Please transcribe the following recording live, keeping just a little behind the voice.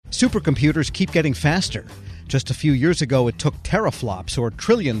Supercomputers keep getting faster. Just a few years ago, it took teraflops, or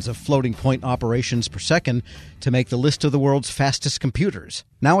trillions of floating point operations per second, to make the list of the world's fastest computers.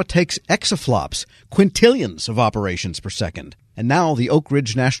 Now it takes exaflops, quintillions of operations per second. And now the Oak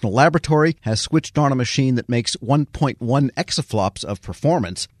Ridge National Laboratory has switched on a machine that makes 1.1 exaflops of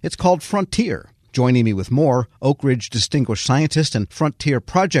performance. It's called Frontier. Joining me with more, Oak Ridge Distinguished Scientist and Frontier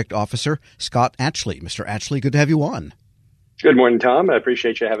Project Officer Scott Atchley. Mr. Atchley, good to have you on. Good morning, Tom. I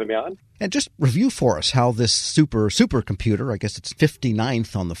appreciate you having me on. And just review for us how this supercomputer, I guess it's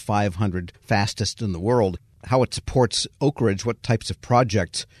 59th on the 500 fastest in the world, how it supports Oak Ridge. What types of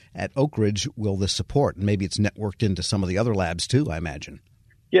projects at Oak Ridge will this support? And maybe it's networked into some of the other labs too, I imagine.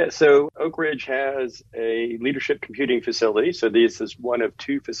 Yeah, so Oak Ridge has a leadership computing facility. So this is one of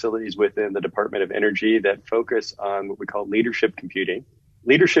two facilities within the Department of Energy that focus on what we call leadership computing.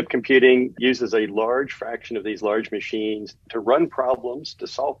 Leadership computing uses a large fraction of these large machines to run problems, to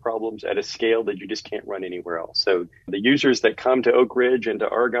solve problems at a scale that you just can't run anywhere else. So the users that come to Oak Ridge and to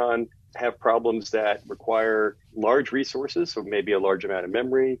Argonne have problems that require large resources, so maybe a large amount of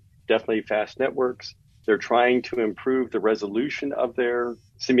memory, definitely fast networks. They're trying to improve the resolution of their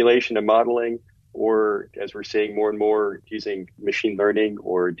simulation and modeling, or as we're seeing more and more, using machine learning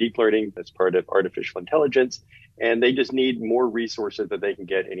or deep learning that's part of artificial intelligence. And they just need more resources that they can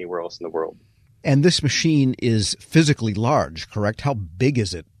get anywhere else in the world. And this machine is physically large, correct? How big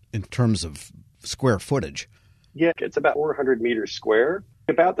is it in terms of square footage? Yeah, it's about 400 meters square,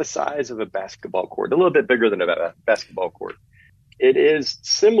 about the size of a basketball court, a little bit bigger than a basketball court. It is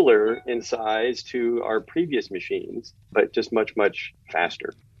similar in size to our previous machines, but just much, much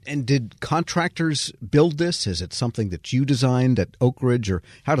faster. And did contractors build this? Is it something that you designed at Oak Ridge, or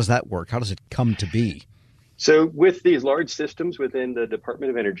how does that work? How does it come to be? So with these large systems within the Department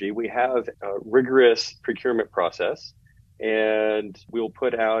of Energy, we have a rigorous procurement process, and we'll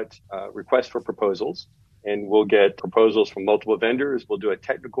put out requests for proposals, and we'll get proposals from multiple vendors. We'll do a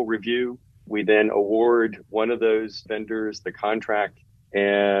technical review. We then award one of those vendors the contract,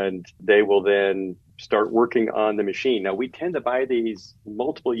 and they will then start working on the machine. Now, we tend to buy these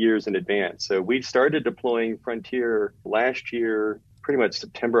multiple years in advance. So we started deploying Frontier last year, pretty much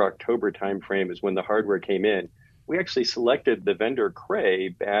September, October timeframe is when the hardware came in. We actually selected the vendor Cray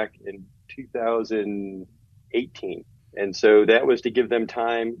back in 2018. And so that was to give them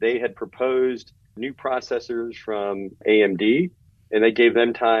time. They had proposed new processors from AMD, and they gave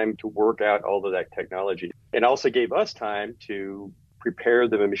them time to work out all of that technology. And also gave us time to prepare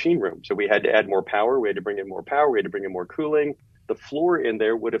the machine room. So we had to add more power. We had to bring in more power. We had to bring in more cooling. The floor in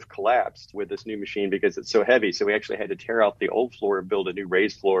there would have collapsed with this new machine because it's so heavy. So we actually had to tear out the old floor and build a new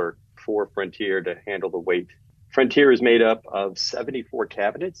raised floor for Frontier to handle the weight. Frontier is made up of 74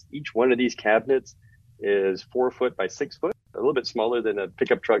 cabinets. Each one of these cabinets is 4 foot by 6 foot, a little bit smaller than a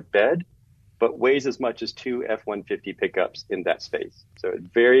pickup truck bed, but weighs as much as two F-150 pickups in that space. So it's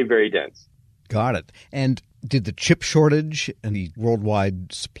very, very dense. Got it. And did the chip shortage and the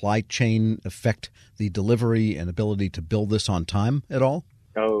worldwide supply chain affect the delivery and ability to build this on time at all?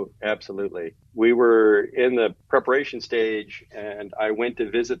 Oh, absolutely. We were in the preparation stage, and I went to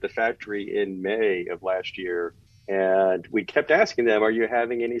visit the factory in May of last year, and we kept asking them, are you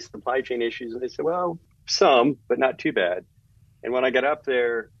having any supply chain issues? And they said, well, some, but not too bad. And when I got up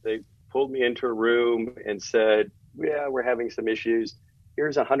there, they pulled me into a room and said, yeah, we're having some issues.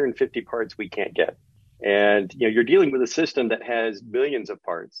 Here's 150 parts we can't get. And you're dealing with a system that has millions of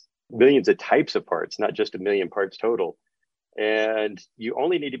parts, millions of types of parts, not just a million parts total. And you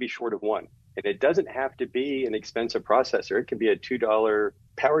only need to be short of one. And it doesn't have to be an expensive processor. It can be a $2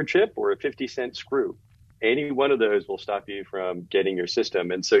 power chip or a 50-cent screw. Any one of those will stop you from getting your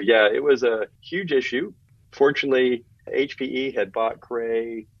system. And so, yeah, it was a huge issue. Fortunately, HPE had bought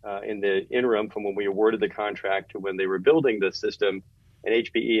Cray in the interim from when we awarded the contract to when they were building the system. And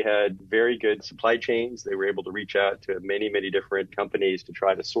HPE had very good supply chains. They were able to reach out to many, many different companies to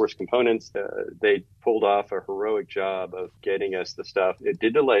try to source components. They pulled off a heroic job of getting us the stuff. It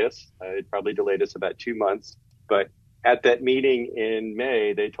did delay us. It probably delayed us about 2 months. But at that meeting in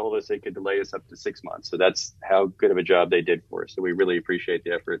May, they told us they could delay us up to 6 months. So that's how good of a job they did for us. So we really appreciate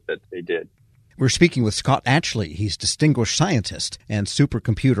the effort that they did. We're speaking with Scott Atchley. He's Distinguished Scientist and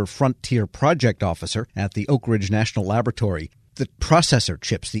Supercomputer Frontier Project Officer at the Oak Ridge National Laboratory. The processor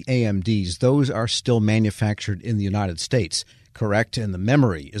chips, the AMDs, those are still manufactured in the United States, correct? And the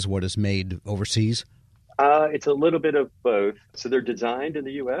memory is what is made overseas? It's a little bit of both. So they're designed in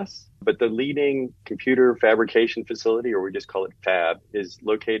the U.S., but the leading computer fabrication facility, or we just call it fab, is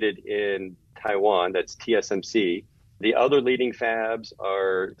located in Taiwan. That's TSMC. The other leading fabs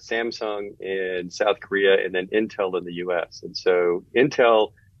are Samsung in South Korea and then Intel in the U.S. And so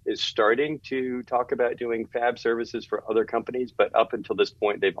Intel is starting to talk about doing fab services for other companies, but up until this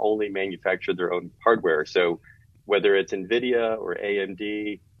point, they've only manufactured their own hardware. So whether it's NVIDIA or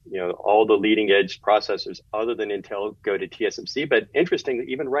AMD, all the leading edge processors other than Intel go to TSMC. But interestingly,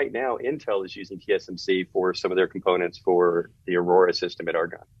 even right now, Intel is using TSMC for some of their components for the Aurora system at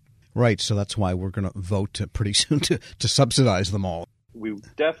Argonne. Right. So that's why we're going to vote pretty soon to subsidize them all. We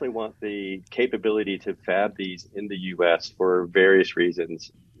definitely want the capability to fab these in the U.S. for various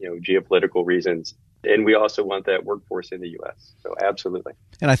reasons, geopolitical reasons. And we also want that workforce in the U.S. So absolutely.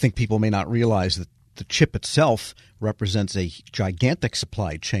 And I think people may not realize that the chip itself represents a gigantic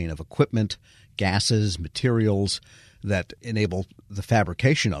supply chain of equipment, gases, materials that enable the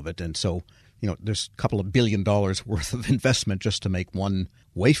fabrication of it. And so, there's a couple of $1 billion worth of investment just to make one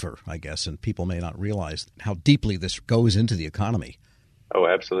wafer, I guess, and people may not realize how deeply this goes into the economy. Oh,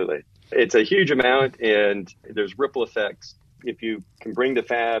 absolutely. It's a huge amount, and there's ripple effects. If you can bring the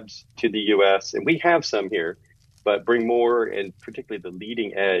fabs to the U.S., and we have some here, but bring more, and particularly the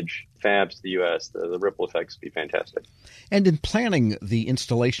leading edge fabs to the U.S., the ripple effects would be fantastic. And in planning the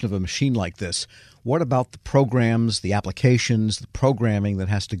installation of a machine like this, what about the programs, the applications, the programming that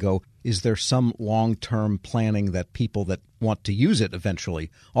has to go? Is there some long-term planning that people that want to use it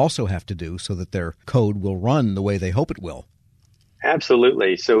eventually also have to do so that their code will run the way they hope it will?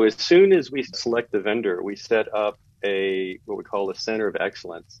 Absolutely. So as soon as we select the vendor, we set up what we call a center of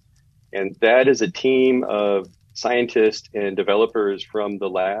excellence. And that is a team of scientists and developers from the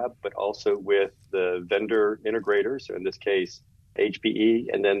lab, but also with the vendor integrators, so in this case, HPE,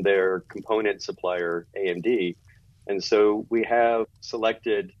 and then their component supplier, AMD. And so we have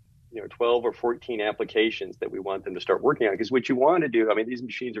selected 12 or 14 applications that we want them to start working on. Because what you want to do, these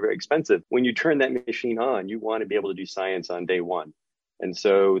machines are very expensive. When you turn that machine on, you want to be able to do science on day one. And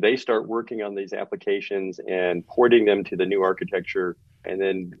so they start working on these applications and porting them to the new architecture. And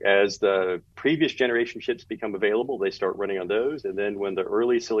then as the previous generation chips become available, they start running on those. And then when the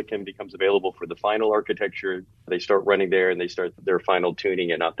early silicon becomes available for the final architecture, they start running there and they start their final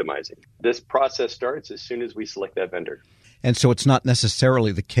tuning and optimizing. This process starts as soon as we select that vendor. And so it's not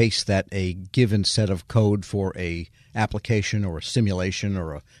necessarily the case that a given set of code for a application or a simulation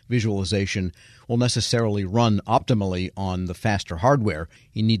or a visualization will necessarily run optimally on the faster hardware.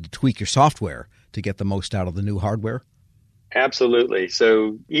 You need to tweak your software to get the most out of the new hardware? Absolutely.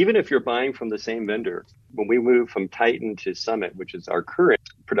 So even if you're buying from the same vendor, when we moved from Titan to Summit, which is our current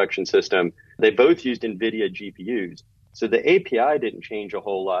production system, they both used NVIDIA GPUs. So the API didn't change a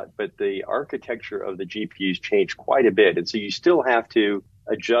whole lot, but the architecture of the GPUs changed quite a bit. And so you still have to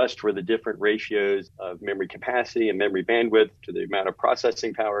adjust for the different ratios of memory capacity and memory bandwidth to the amount of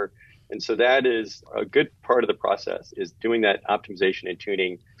processing power. And so that is a good part of the process, is doing that optimization and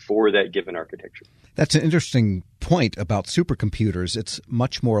tuning for that given architecture. That's an interesting point about supercomputers. It's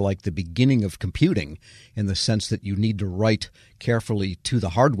much more like the beginning of computing in the sense that you need to write carefully to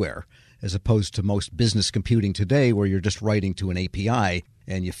the hardware, as opposed to most business computing today where you're just writing to an API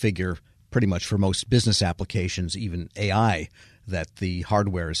and you figure pretty much for most business applications, even AI, that the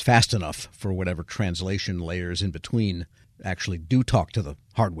hardware is fast enough for whatever translation layers in between actually do talk to the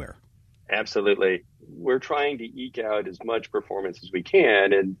hardware. Absolutely. We're trying to eke out as much performance as we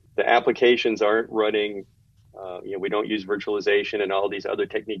can, and the applications aren't running. We don't use virtualization and all these other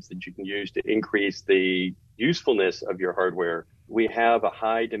techniques that you can use to increase the usefulness of your hardware. We have a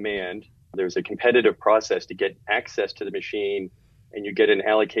high demand. There's a competitive process to get access to the machine, and you get an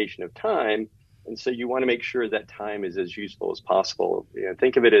allocation of time. And so you want to make sure that time is as useful as possible.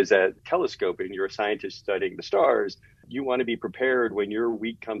 Think of it as a telescope, and you're a scientist studying the stars. You want to be prepared when your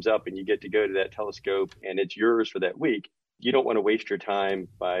week comes up and you get to go to that telescope and it's yours for that week. You don't want to waste your time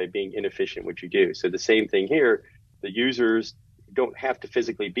by being inefficient in what you do. So the same thing here, the users don't have to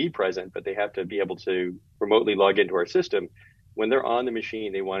physically be present, but they have to be able to remotely log into our system. When they're on the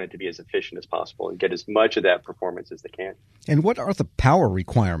machine, they want it to be as efficient as possible and get as much of that performance as they can. And what are the power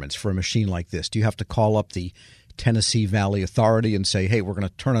requirements for a machine like this? Do you have to call up the Tennessee Valley Authority and say, hey, we're going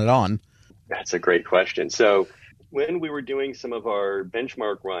to turn it on? That's a great question. So when we were doing some of our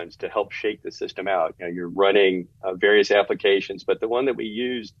benchmark runs to help shake the system out, you're running various applications, but the one that we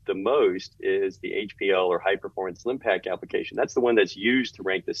used the most is the HPL or High Performance LIMPACK application. That's the one that's used to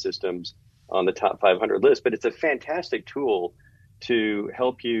rank the systems on the top 500 list, but it's a fantastic tool to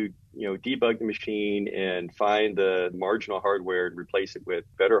help you, debug the machine and find the marginal hardware and replace it with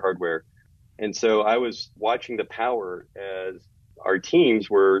better hardware. And so I was watching the power as our teams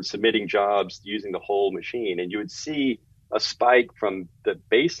were submitting jobs using the whole machine, and you would see a spike from the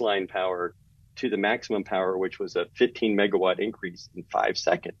baseline power to the maximum power, which was a 15 megawatt increase in 5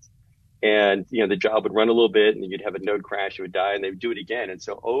 seconds. And, the job would run a little bit and you'd have a node crash, it would die, and they would do it again. And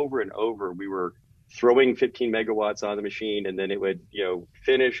so over and over, we were throwing 15 megawatts on the machine, and then it would,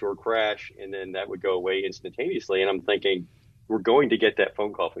 finish or crash, and then that would go away instantaneously. And I'm thinking, we're going to get that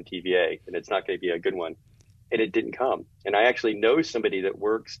phone call from TVA, and it's not going to be a good one. And it didn't come. And I actually know somebody that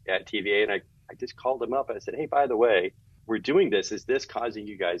works at TVA, and I just called him up. I said, hey, by the way, we're doing this. Is this causing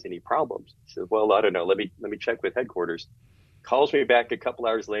you guys any problems? He said, well, I don't know. Let me check with headquarters. Calls me back a couple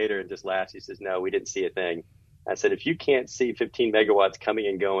hours later and just laughs. He says, no, we didn't see a thing. I said, if you can't see 15 megawatts coming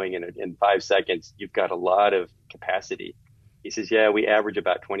and going in 5 seconds, you've got a lot of capacity. He says, yeah, we average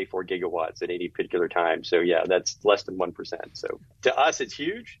about 24 gigawatts at any particular time. So yeah, that's less than 1%. So to us, it's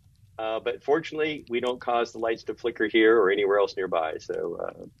huge. But fortunately, we don't cause the lights to flicker here or anywhere else nearby.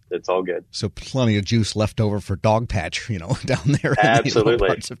 So it's all good. So plenty of juice left over for Dogpatch, down there. Absolutely. In the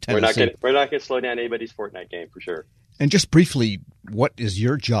parts of Tennessee. We're not going to slow down anybody's Fortnite game for sure. And just briefly, what is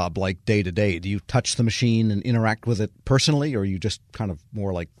your job like day to day? Do you touch the machine and interact with it personally, or are you just kind of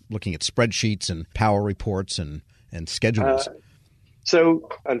more like looking at spreadsheets and power reports and schedules? So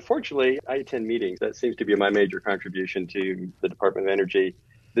unfortunately, I attend meetings. That seems to be my major contribution to the Department of Energy.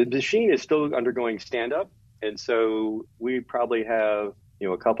 The machine is still undergoing stand-up, and so we probably have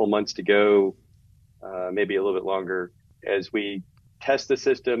a couple months to go, maybe a little bit longer, as we test the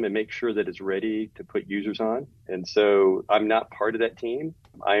system and make sure that it's ready to put users on. And so I'm not part of that team.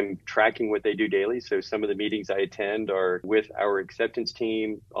 I'm tracking what they do daily. So some of the meetings I attend are with our acceptance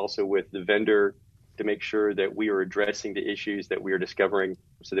team, also with the vendor, to make sure that we are addressing the issues that we are discovering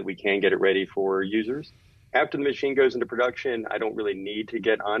so that we can get it ready for users. After the machine goes into production, I don't really need to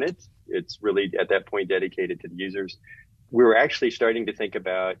get on it. It's really at that point dedicated to the users. We're actually starting to think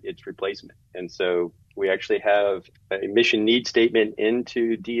about its replacement. And so we actually have a mission need statement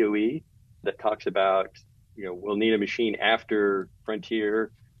into DOE that talks about, we'll need a machine after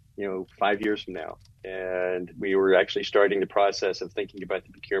Frontier, 5 years from now. And we were actually starting the process of thinking about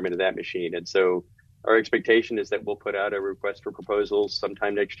the procurement of that machine. And so our expectation is that we'll put out a request for proposals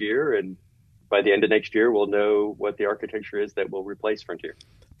sometime next year. And by the end of next year, we'll know what the architecture is that will replace Frontier.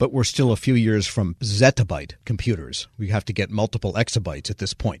 But we're still a few years from zettabyte computers. We have to get multiple exabytes at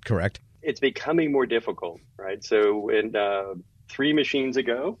this point, correct? It's becoming more difficult, right? So in 3 machines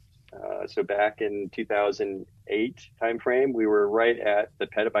ago, so back in 2008 timeframe, we were right at the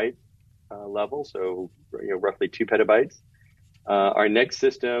petabyte level, so roughly 2 petabytes. Our next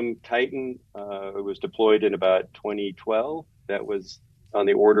system, Titan, was deployed in about 2012. That was on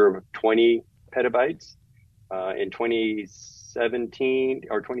the order of 20 petabytes. In 2017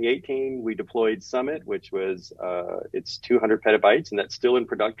 or 2018, we deployed Summit, which was it's 200 petabytes, and that's still in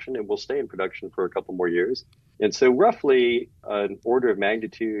production and will stay in production for a couple more years. And so roughly an order of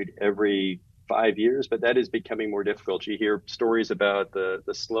magnitude every 5 years, but that is becoming more difficult. You hear stories about the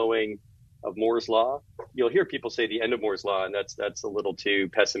slowing of Moore's Law. You'll hear people say the end of Moore's Law, and that's a little too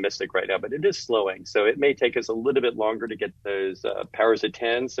pessimistic right now, but it is slowing. So it may take us a little bit longer to get those powers of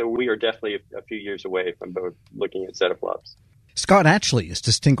 10. So we are definitely a few years away from both looking at zettaflops. Scott Atchley is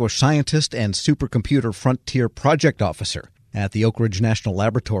Distinguished Scientist and Supercomputer Frontier Project Officer at the Oak Ridge National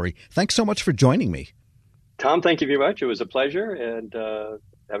Laboratory. Thanks so much for joining me. Tom, thank you very much. It was a pleasure, and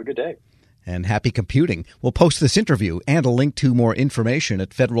have a good day. And happy computing. We'll post this interview and a link to more information at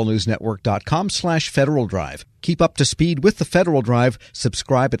federalnewsnetwork.com/Federal Drive. Keep up to speed with the Federal Drive.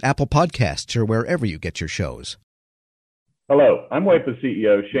 Subscribe at Apple Podcasts or wherever you get your shows. Hello, I'm WIPA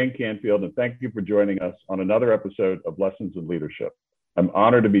CEO Shane Canfield, and thank you for joining us on another episode of Lessons in Leadership. I'm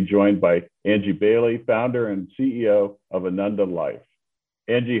honored to be joined by Angie Bailey, founder and CEO of Ananda Life.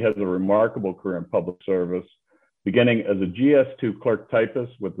 Angie has a remarkable career in public service, beginning as a GS2 clerk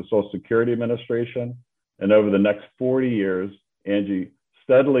typist with the Social Security Administration. And over the next 40 years, Angie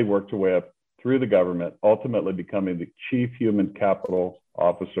steadily worked her way up through the government, ultimately becoming the Chief Human Capital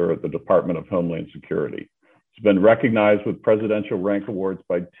Officer at the Department of Homeland Security. She's been recognized with presidential rank awards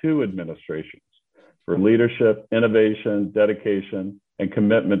by 2 administrations for leadership, innovation, dedication, and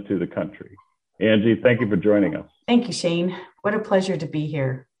commitment to the country. Angie, thank you for joining us. Thank you, Shane. What a pleasure to be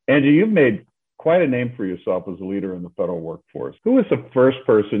here. Angie, you've made quite a name for yourself as a leader in the federal workforce. Who was the first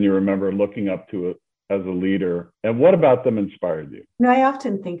person you remember looking up to as a leader, and what about them inspired you? I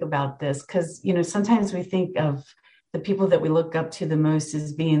often think about this because, sometimes we think of the people that we look up to the most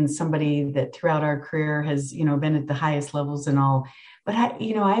as being somebody that throughout our career has, been at the highest levels and all. But,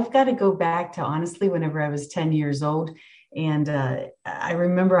 I've got to go back to, honestly, whenever I was 10 years old. And I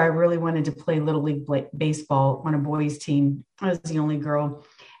remember I really wanted to play Little League baseball on a boys team. I was the only girl.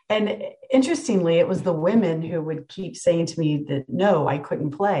 And interestingly, it was the women who would keep saying to me that, no, I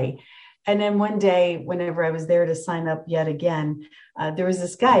couldn't play. And then one day, whenever I was there to sign up yet again, there was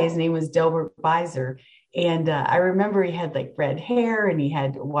this guy, his name was Delbert Beiser. And I remember he had like red hair and he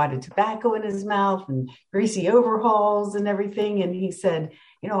had wad of tobacco in his mouth and greasy overalls and everything. And he said,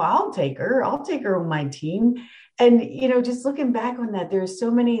 I'll take her on my team. And, just looking back on that, there's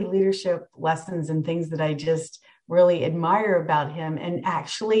so many leadership lessons and things that I just really admire about him. And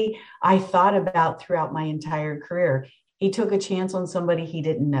actually, I thought about throughout my entire career. He took a chance on somebody he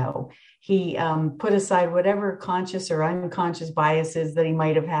didn't know. He put aside whatever conscious or unconscious biases that he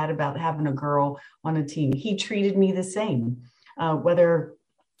might have had about having a girl on a team. He treated me the same. Whether,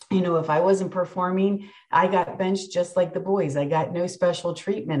 if I wasn't performing, I got benched just like the boys. I got no special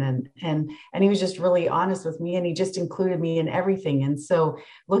treatment. And he was just really honest with me, and he just included me in everything. And so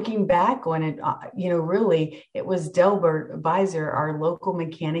looking back on it, really, it was Delbert Beiser, our local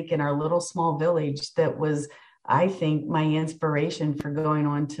mechanic in our little small village, that was, I think, my inspiration for going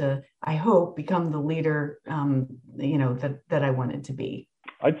on to, I hope, become the leader, that I wanted to be.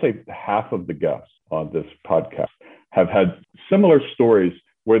 I'd say half of the guests on this podcast have had similar stories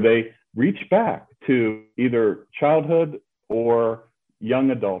where they reach back to either childhood or young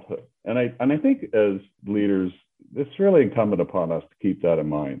adulthood. And I think as leaders, it's really incumbent upon us to keep that in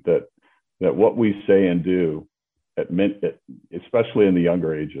mind, that what we say and do, especially in the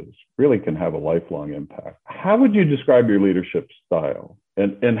younger ages, really can have a lifelong impact. How would you describe your leadership style,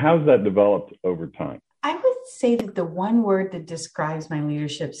 and how's that developed over time? I would say that the one word that describes my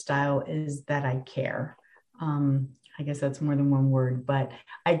leadership style is that I care. I guess that's more than one word, but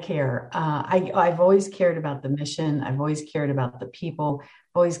I care. I've always cared about the mission. I've always cared about the people.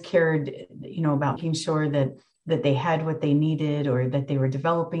 I've always cared, about making sure that they had what they needed, or that they were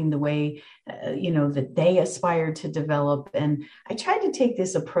developing the way, that they aspired to develop. And I tried to take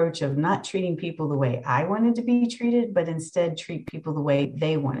this approach of not treating people the way I wanted to be treated, but instead treat people the way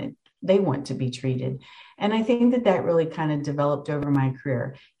they want to be treated. And I think that really kind of developed over my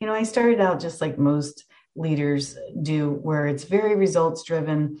career. I started out just like most leaders do, where it's very results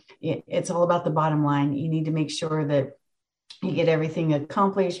driven. It's all about the bottom line. You need to make sure that you get everything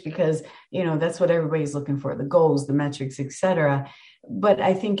accomplished because, that's what everybody's looking for, the goals, the metrics, etc. But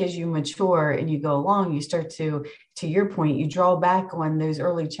I think as you mature and you go along, you start to your point, you draw back on those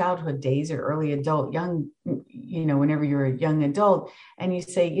early childhood days or early adult, whenever you're a young adult, and you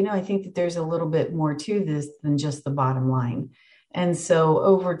say, I think that there's a little bit more to this than just the bottom line. And so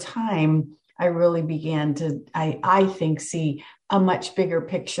over time, I really began to, I think, see a much bigger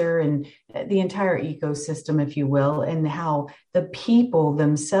picture and the entire ecosystem, if you will, and how the people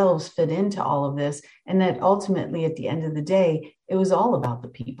themselves fit into all of this. And that ultimately, at the end of the day, it was all about the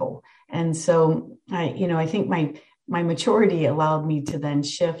people. And so I think my maturity allowed me to then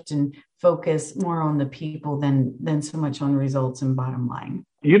shift and focus more on the people than so much on results and bottom line.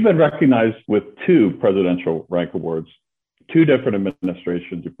 You've been recognized with 2 presidential rank awards, 2 different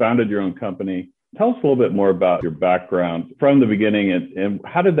administrations. You founded your own company. Tell us a little bit more about your background from the beginning, and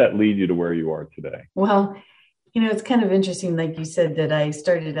how did that lead you to where you are today? Well, it's kind of interesting, like you said, that I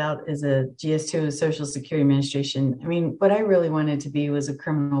started out as a GS2 of Social Security Administration. I mean, what I really wanted to be was a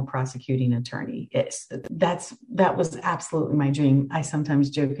criminal prosecuting attorney. That was absolutely my dream. I sometimes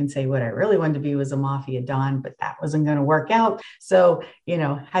joke and say what I really wanted to be was a mafia don, but that wasn't going to work out. So,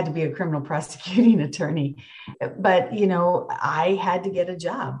 had to be a criminal prosecuting attorney. But, I had to get a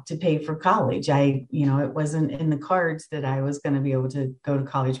job to pay for college. It wasn't in the cards that I was going to be able to go to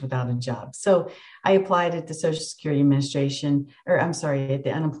college without a job. So I applied at the Social Security Administration, at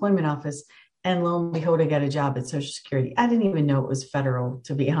the unemployment office, and lo and behold, I got a job at Social Security. I didn't even know it was federal,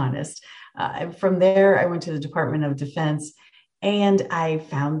 to be honest. From there, I went to the Department of Defense, and I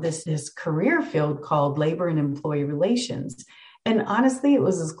found this career field called Labor and Employee Relations. And honestly, it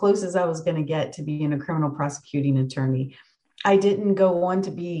was as close as I was going to get to being a criminal prosecuting attorney. I didn't go on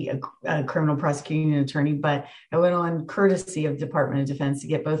to be a criminal prosecuting attorney, but I went on courtesy of Department of Defense to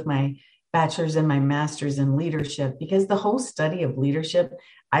get both my bachelor's and my master's in leadership, because the whole study of leadership,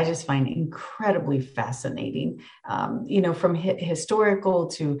 I just find incredibly fascinating. From historical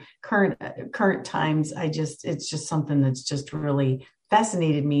to current times, it's just something that's just really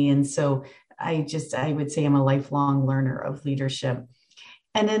fascinated me. And so I would say I'm a lifelong learner of leadership.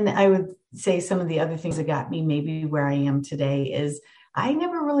 And then I would say some of the other things that got me maybe where I am today is I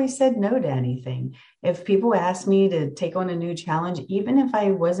never really said no to anything. If people asked me to take on a new challenge, even if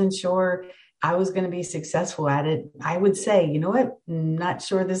I wasn't sure I was going to be successful at it, I would say, you know what, not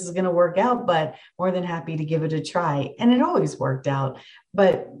sure this is going to work out, but more than happy to give it a try. And it always worked out.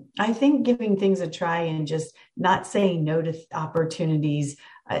 But I think giving things a try and just not saying no to opportunities,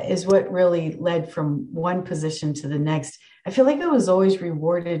 is what really led from one position to the next. I feel like I was always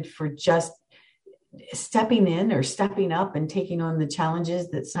rewarded for just stepping in or stepping up and taking on the challenges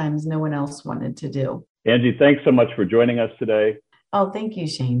that sometimes no one else wanted to do. Angie, thanks so much for joining us today. Oh, thank you,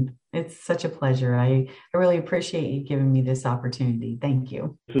 Shane. It's such a pleasure. I really appreciate you giving me this opportunity. Thank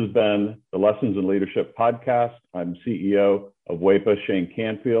you. This has been the Lessons in Leadership podcast. I'm CEO of WEPA, Shane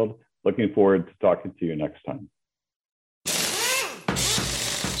Canfield. Looking forward to talking to you next time.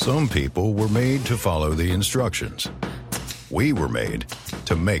 Some people were made to follow the instructions. We were made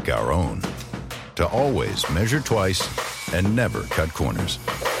to make our own. To always measure twice and never cut corners.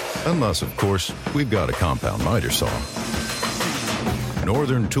 Unless, of course, we've got a compound miter saw.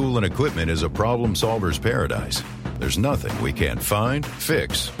 Northern Tool and Equipment is a problem solver's paradise. There's nothing we can't find,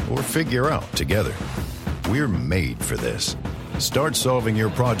 fix, or figure out together. We're made for this. Start solving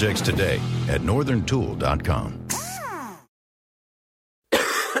your projects today at northerntool.com.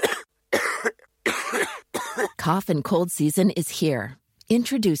 Cough and cold season is here.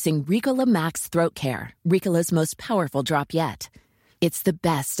 Introducing Ricola Max Throat Care, Ricola's most powerful drop yet. It's the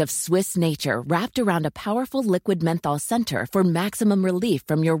best of Swiss nature wrapped around a powerful liquid menthol center for maximum relief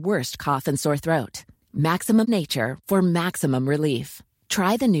from your worst cough and sore throat. Maximum nature for maximum relief.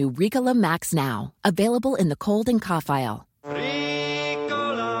 Try the new Ricola Max now, available in the cold and cough aisle.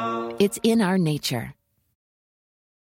 Ricola. It's in our nature.